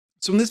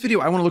So in this video,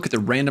 I want to look at the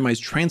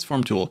Randomize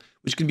Transform tool,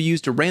 which can be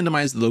used to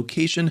randomize the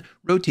location,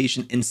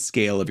 rotation, and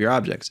scale of your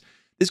objects.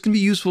 This can be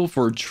useful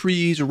for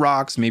trees,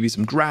 rocks, maybe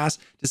some grass,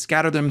 to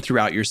scatter them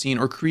throughout your scene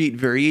or create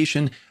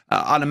variation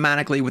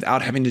automatically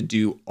without having to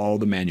do all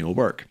the manual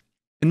work.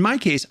 In my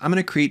case, I'm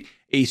going to create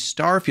a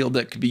star field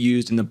that could be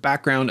used in the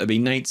background of a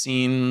night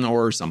scene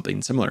or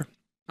something similar.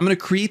 I'm going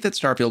to create that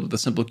star field with a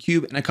simple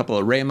cube and a couple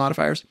of array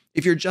modifiers.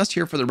 If you're just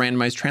here for the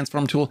Randomize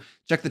Transform tool,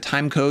 check the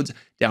time codes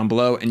down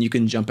below and you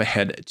can jump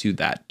ahead to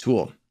that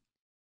tool.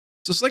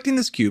 So selecting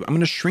this cube, I'm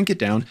going to shrink it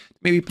down to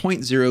maybe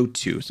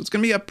 0.02. So it's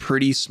going to be a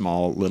pretty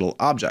small little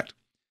object.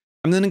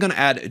 I'm then going to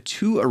add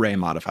two array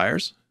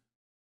modifiers.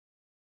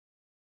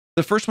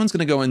 The first one's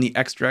going to go in the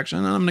X direction,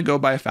 and I'm going to go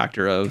by a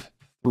factor of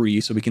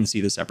 3 so we can see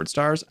the separate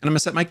stars. And I'm going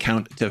to set my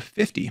count to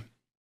 50.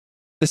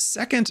 The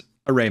second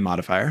array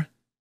modifier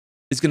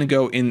is going to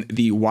go in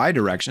the Y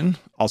direction,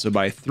 also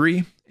by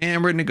 3,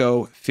 and we're going to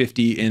go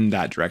 50 in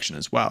that direction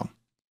as well.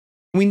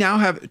 We now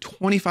have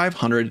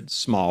 2,500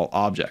 small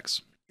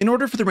objects. In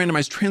order for the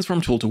Randomize Transform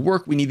tool to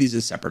work, we need these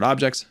as separate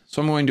objects.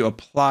 So I'm going to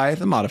apply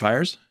the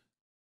modifiers,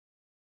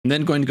 and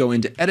then going to go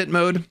into edit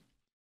mode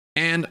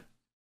and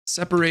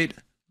separate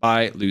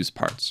by lose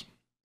parts.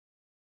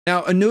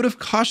 Now, a note of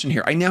caution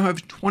here, I now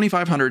have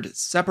 2,500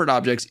 separate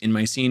objects in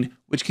my scene,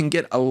 which can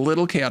get a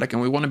little chaotic,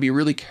 and we want to be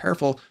really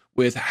careful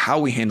with how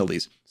we handle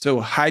these. So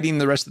hiding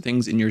the rest of the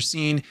things in your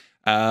scene,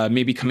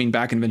 maybe coming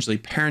back and eventually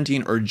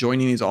parenting or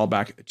joining these all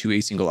back to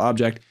a single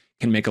object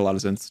can make a lot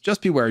of sense.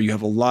 Just beware, you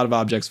have a lot of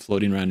objects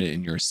floating around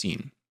in your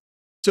scene.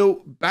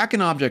 So back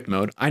in object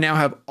mode, I now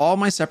have all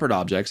my separate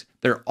objects.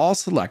 They're all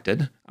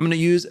selected. I'm going to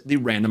use the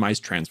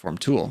Randomize Transform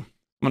tool.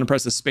 I'm going to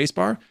press the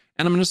spacebar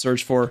and I'm going to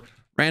search for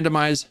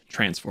Randomize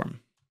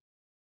Transform.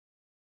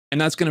 And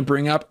that's going to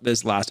bring up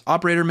this last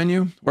operator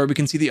menu where we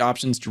can see the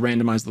options to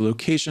randomize the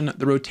location,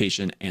 the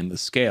rotation, and the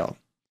scale.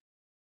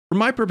 For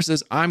my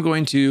purposes, I'm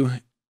going to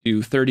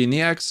do 30 in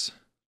the X,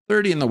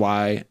 30 in the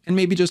Y, and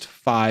maybe just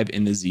 5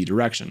 in the Z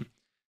direction.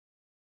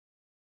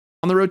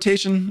 On the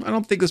rotation, I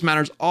don't think this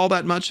matters all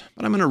that much,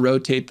 but I'm going to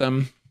rotate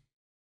them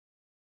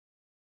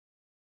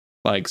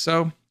like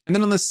so. And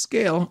then on the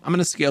scale, I'm going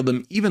to scale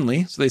them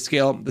evenly so they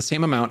scale the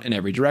same amount in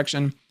every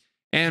direction.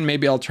 And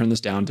maybe I'll turn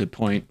this down to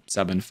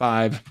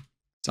 0.75.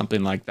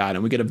 Something like that.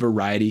 And we get a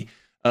variety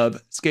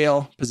of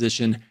scale,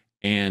 position,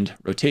 and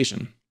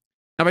rotation.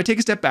 Now, if I take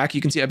a step back,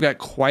 you can see I've got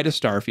quite a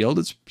star field.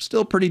 It's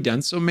still pretty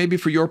dense. So maybe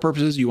for your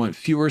purposes, you want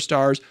fewer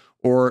stars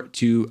or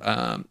to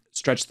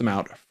stretch them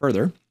out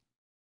further.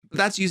 But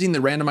that's using the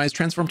Randomize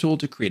Transform tool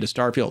to create a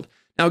star field.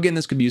 Now, again,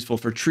 this could be useful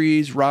for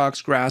trees,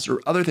 rocks, grass,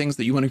 or other things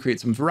that you want to create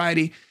some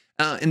variety.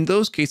 In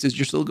those cases,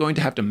 you're still going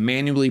to have to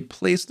manually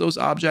place those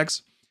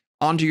objects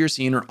onto your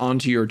scene or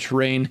onto your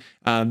terrain.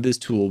 This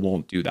tool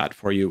won't do that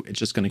for you. It's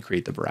just going to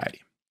create the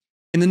variety.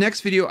 In the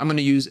next video, I'm going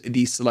to use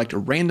the Select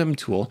Random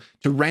tool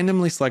to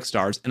randomly select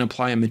stars and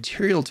apply a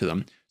material to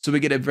them. So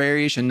we get a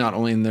variation not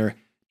only in their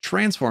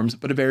transforms,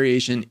 but a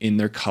variation in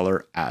their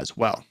color as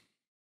well.